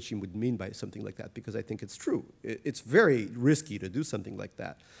would mean by something like that, because I think it's true. It's very risky to do something like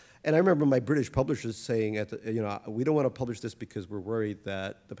that. And I remember my British publishers saying, we don't want to publish this because we're worried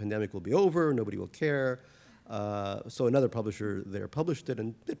that the pandemic will be over, nobody will care. So another publisher there published it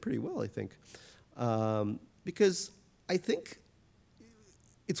and did pretty well, I think. Because I think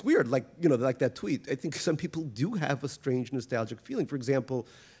it's weird, like that tweet. I think some people do have a strange nostalgic feeling. For example,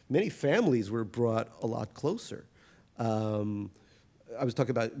 many families were brought a lot closer. I was talking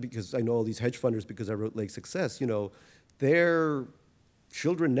about, because I know all these hedge funders because I wrote Lake Success, their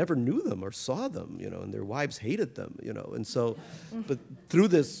children never knew them or saw them, and their wives hated them, and so, but through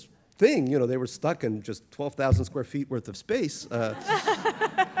this thing, they were stuck in just 12,000 square feet worth of space,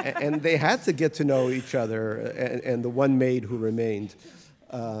 and they had to get to know each other, and the one maid who remained,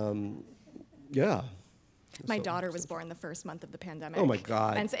 My daughter was born the first month of the pandemic. Oh my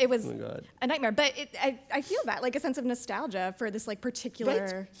God. And so it was a nightmare. But I feel that, like a sense of nostalgia for this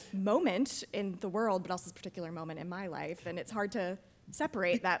particular moment in the world, but also this particular moment in my life. And it's hard to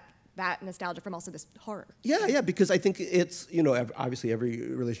separate that nostalgia from also this horror. Yeah, because I think it's, obviously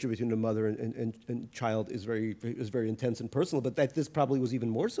every relationship between a mother and child is very intense and personal, but this probably was even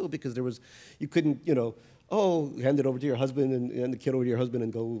more so because you couldn't, hand it over to your husband and the kid over to your husband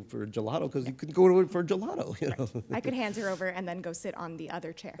and go for a gelato, because you couldn't go over for a gelato, Right. I could hand her over and then go sit on the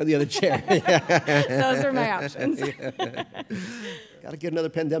other chair. On the other chair. Those are my options. Got to get another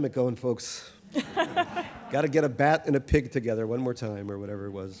pandemic going, folks. Got to get a bat and a pig together one more time, or whatever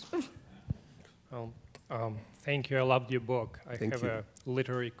it was. Well, thank you. I loved your book. I Thank have you. a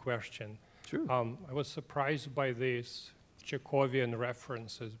literary question. Sure. I was surprised by these Chekhovian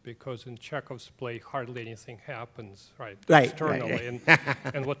references, because in Chekhov's play hardly anything happens, right? Externally. Right.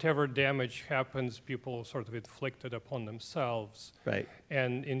 And whatever damage happens, people sort of inflict it upon themselves. Right.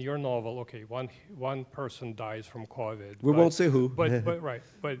 And in your novel, okay, one person dies from COVID. We won't say who. But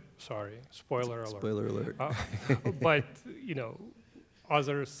sorry, spoiler alert. Spoiler alert. But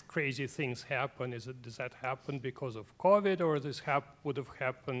other crazy things happen. Does that happen because of COVID, or this would have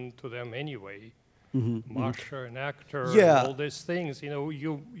happened to them anyway? Masha, an actor, Yeah. and all these things.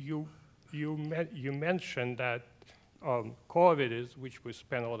 You mentioned that COVID which we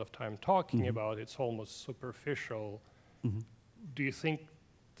spent a lot of time talking about. It's almost superficial. Do you think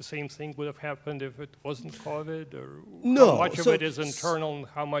the same thing would have happened if it wasn't COVID, or No. how much of it is internal and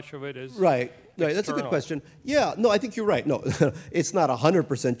how much of it is Right. That's a good external? question. Yeah, no, I think you're right. No, it's not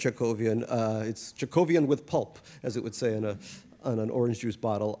 100% Chekhovian. It's Chekhovian with pulp, as it would say on an orange juice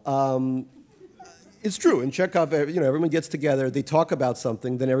bottle. It's true. In Chekhov, everyone gets together, they talk about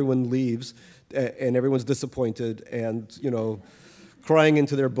something, then everyone leaves, and everyone's disappointed, and, crying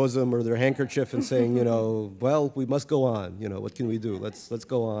into their bosom or their handkerchief and saying, well, we must go on. What can we do? Let's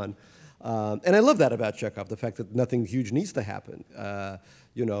go on. And I love that about Chekhov, the fact that nothing huge needs to happen. A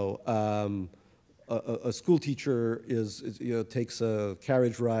school teacher takes a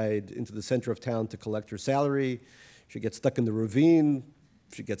carriage ride into the center of town to collect her salary. She gets stuck in the ravine.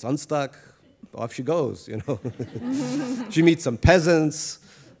 She gets unstuck. Off she goes. She meets some peasants,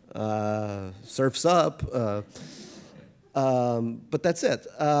 surfs up. But that's it.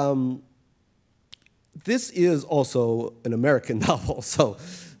 This is also an American novel, so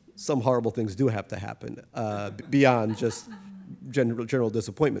some horrible things do have to happen beyond just general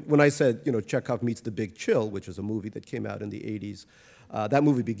disappointment. When I said, Chekhov meets the Big Chill, which is a movie that came out in the 80s, that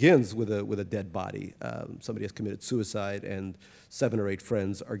movie begins with a dead body. Somebody has committed suicide, and 7 or 8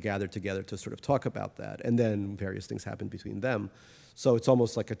 friends are gathered together to sort of talk about that, and then various things happen between them. So it's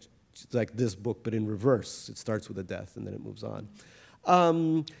almost like this book, but in reverse. It starts with a death, and then it moves on.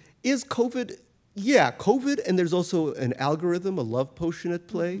 Is COVID? Yeah, COVID, and there's also an algorithm, a love potion at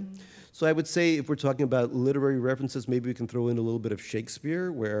play. Mm-hmm. So I would say if we're talking about literary references, maybe we can throw in a little bit of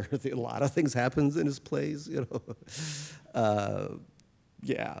Shakespeare, where a lot of things happen in his plays.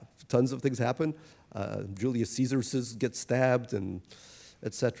 Yeah, tons of things happen. Julius Caesar gets stabbed, and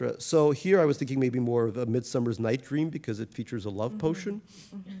etc. So here I was thinking maybe more of A Midsummer's Night Dream, because it features a love potion.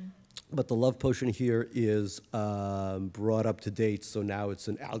 Mm-hmm. But the love potion here is brought up to date, so now it's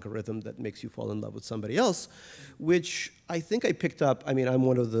an algorithm that makes you fall in love with somebody else, which I think I picked up. I mean, I'm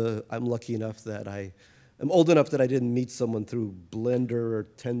lucky enough that I'm old enough that I didn't meet someone through Blender or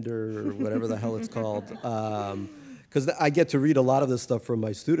Tender or whatever the hell it's called. Because I get to read a lot of this stuff from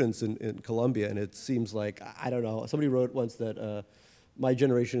my students in Columbia, and it seems like, I don't know, somebody wrote once that my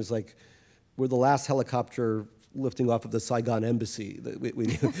generation is like, we're the last helicopter lifting off of the Saigon embassy. We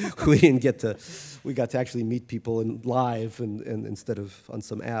didn't get to, we got to actually meet people live and instead of on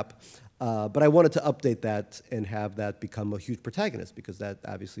some app. But I wanted to update that and have that become a huge protagonist, because that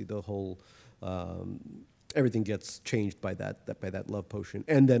obviously the whole, everything gets changed by that love potion,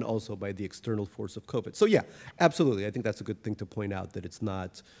 and then also by the external force of COVID. So yeah, absolutely. I think that's a good thing to point out, that it's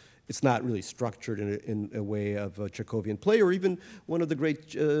not really structured in a way of a Chekhovian play, or even one of the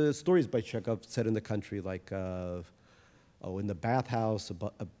great stories by Chekhov set in the country, like In the Bathhouse,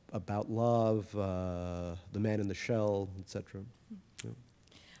 about love, The Man in the Shell, etc. Yeah.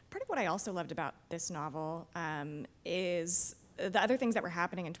 Part of what I also loved about this novel is the other things that were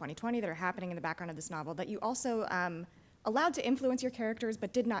happening in 2020 that are happening in the background of this novel that you also allowed to influence your characters,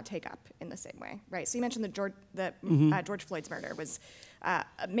 but did not take up in the same way, right? So you mentioned that George Floyd's murder was a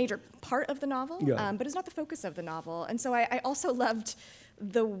major part of the novel, yeah. But it's not the focus of the novel. And so I also loved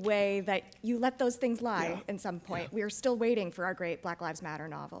the way that you let those things lie at some point. We are still waiting for our great Black Lives Matter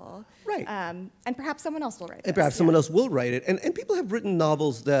novel. Right. And perhaps someone else will write it. And perhaps someone else will write it. And people have written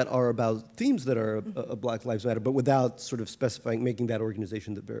novels that are about themes that are Black Lives Matter, but without sort of specifying, making that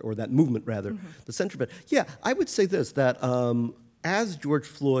organization, or that movement rather, the center of it. Yeah, I would say this, that as George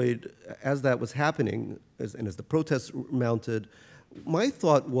Floyd, as that was happening, and as the protests mounted, my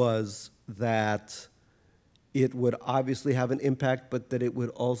thought was that it would obviously have an impact, but that it would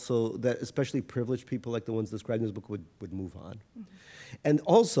also, that especially privileged people like the ones described in this book would move on. And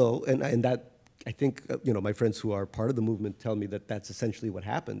also, and that, I think, my friends who are part of the movement tell me that that's essentially what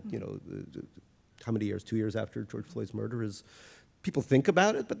happened. How many years, 2 years after George Floyd's murder, is people think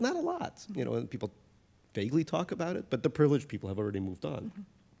about it, but not a lot. And people vaguely talk about it, but the privileged people have already moved on.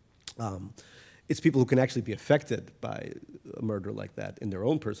 It's people who can actually be affected by a murder like that in their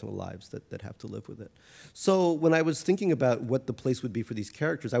own personal lives that have to live with it. So when I was thinking about what the place would be for these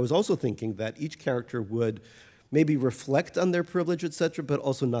characters, I was also thinking that each character would maybe reflect on their privilege, et cetera, but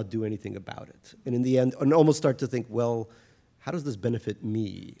also not do anything about it. And in the end, and almost start to think, well, how does this benefit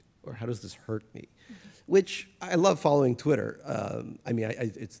me? Or how does this hurt me? Which I love following Twitter.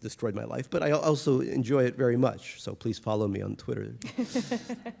 It's destroyed my life, but I also enjoy it very much. So please follow me on Twitter,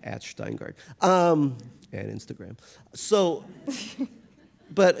 at Shteyngart, and Instagram. So,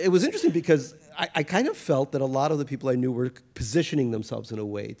 but it was interesting because I kind of felt that a lot of the people I knew were positioning themselves in a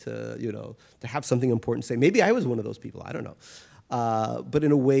way to, to have something important to say. Maybe I was one of those people, I don't know. But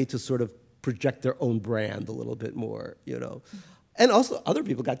in a way to sort of project their own brand a little bit more, And also, other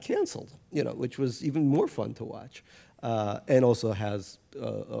people got canceled, which was even more fun to watch, and also has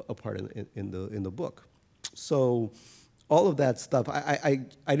a part in the book. So, all of that stuff. I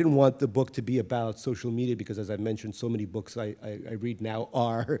didn't want the book to be about social media because, as I mentioned, so many books I read now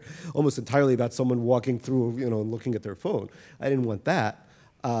are almost entirely about someone walking through, and looking at their phone. I didn't want that.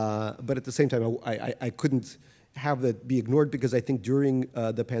 But at the same time, I couldn't have that be ignored because I think during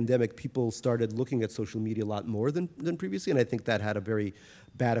the pandemic, people started looking at social media a lot more than previously, and I think that had a very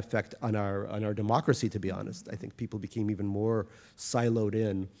bad effect on our democracy, to be honest. I think people became even more siloed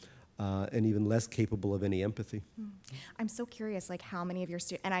in and even less capable of any empathy. I'm so curious, like how many of your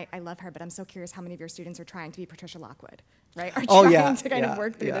students, and I love her, but I'm so curious how many of your students are trying to be Patricia Lockwood, right? Are trying to kind of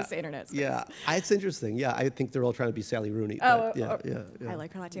work through this internet space. Yeah, it's interesting. Yeah, I think they're all trying to be Sally Rooney. Oh, but I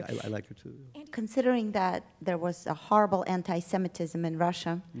like her a lot too. I like her too. Considering that there was a horrible anti-Semitism in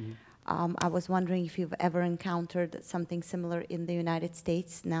Russia, I was wondering if you've ever encountered something similar in the United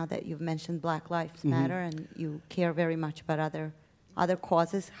States, now that you've mentioned Black Lives Matter and you care very much about other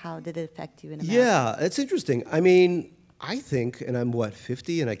causes. How did it affect you in America? Yeah, it's interesting. I mean, I think, and I'm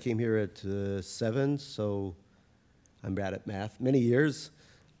 50, and I came here at 7, so I'm bad at math, many years.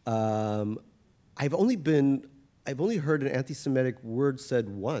 I've only heard an anti-Semitic word said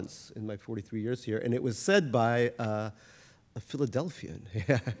once in my 43 years here, and it was said by a Philadelphian.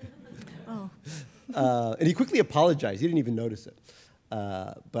 And he quickly apologized. He didn't even notice it.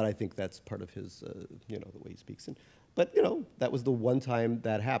 But I think that's part of his, the way he speaks. But that was the one time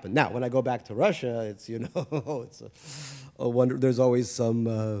that happened. Now, when I go back to Russia, it's it's a wonder. There's always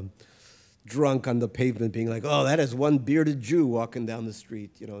some drunk on the pavement being like, "Oh, that is one bearded Jew walking down the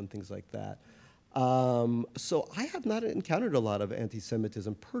street," and things like that. So I have not encountered a lot of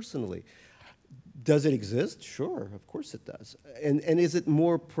anti-Semitism personally. Does it exist? Sure, of course it does. And is it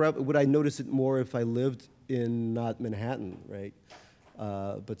more would I notice it more if I lived in not Manhattan, right?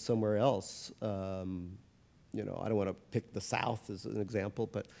 But somewhere else. I don't want to pick the South as an example,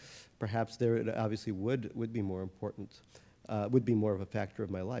 but perhaps there it obviously would be more important, would be more of a factor of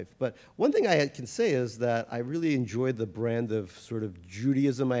my life. But one thing I can say is that I really enjoy the brand of sort of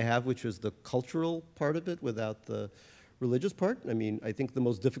Judaism I have, which is the cultural part of it without the religious part. I mean, I think the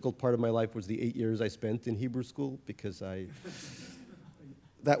most difficult part of my life was the 8 years I spent in Hebrew school because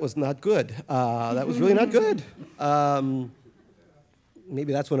that was not good. That was really not good.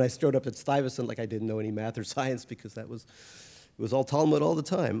 Maybe that's when I strode up at Stuyvesant like I didn't know any math or science because it was all Talmud all the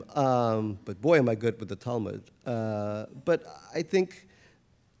time. But boy, am I good with the Talmud. But I think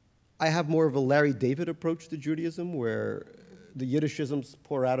I have more of a Larry David approach to Judaism where the Yiddishisms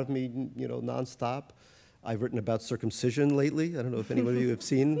pour out of me, nonstop. I've written about circumcision lately. I don't know if any of you have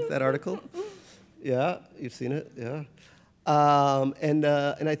seen that article. Yeah, you've seen it, yeah. And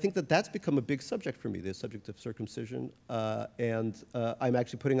I think that's become a big subject for me, the subject of circumcision. And I'm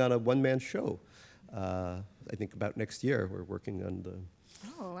actually putting on a one-man show. I think about next year. We're working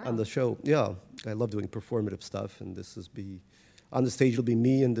on the show. Yeah, I love doing performative stuff, and on the stage will be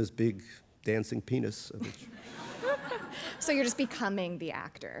me and this big dancing penis. So you're just becoming the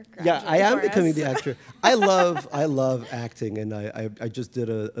actor. Yeah, I am becoming the actor. I love acting, and I just did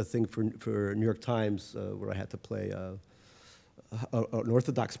a thing for New York Times where I had to play an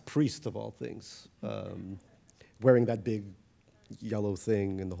Orthodox priest of all things, wearing that big yellow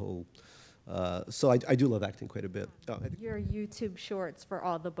thing and the whole. So I do love acting quite a bit. Your YouTube shorts for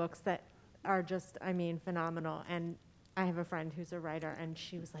all the books that are just, phenomenal. And I have a friend who's a writer, and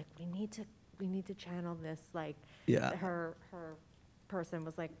she was like, we need to channel this. Like, her person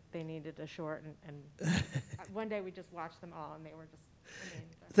was like, they needed a short, and one day we just watched them all, and they were just.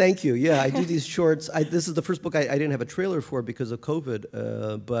 Thank you. Yeah, I do these shorts. This is the first book I didn't have a trailer for because of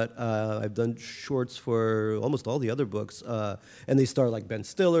COVID, but I've done shorts for almost all the other books, and they star like Ben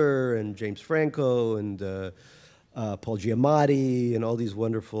Stiller and James Franco and Paul Giamatti and all these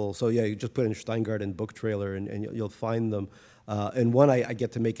wonderful. So yeah, you just put in Shteyngart and book trailer, and you'll find them. And one I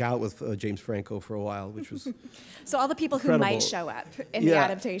get to make out with James Franco for a while, which was so all the people incredible. Who might show up in the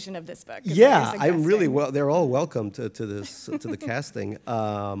adaptation of this book. Yeah, I'm really they're all welcome to this to the casting.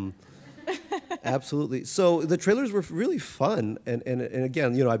 Absolutely. So the trailers were really fun, and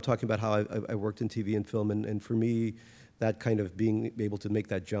again, I'm talking about how I worked in TV and film, and for me, that kind of being able to make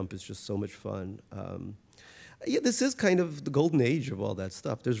that jump is just so much fun. This is kind of the golden age of all that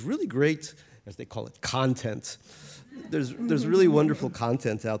stuff. There's really great, as they call it, content. There's really wonderful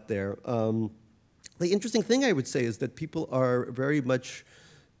content out there. The interesting thing I would say is that people are very much,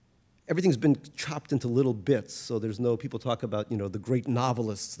 everything's been chopped into little bits. So there's people talk about, the great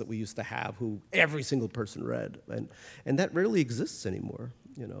novelists that we used to have who every single person read. And that rarely exists anymore,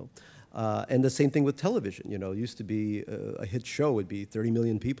 And the same thing with television. It used to be a hit show would be 30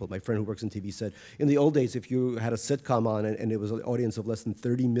 million people. My friend who works in TV said, in the old days, if you had a sitcom on and it was an audience of less than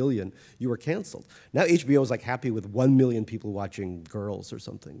 30 million, you were canceled. Now HBO is like happy with 1 million people watching Girls or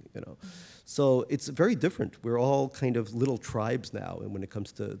something, So it's very different. We're all kind of little tribes now when it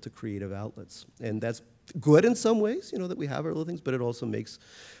comes to creative outlets. And that's good in some ways, that we have our little things, but it also makes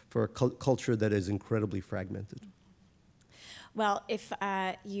for a culture that is incredibly fragmented. Well, if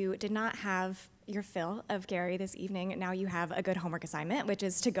you did not have your fill of Gary this evening, now you have a good homework assignment, which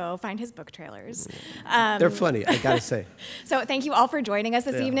is to go find his book trailers. They're funny, I gotta say. So thank you all for joining us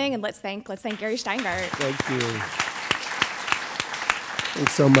this evening, and let's thank Gary Shteyngart. Thank you.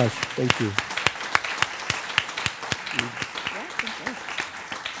 Thanks so much. Thank you.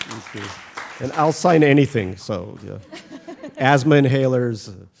 Thank you. And I'll sign anything. So, asthma inhalers.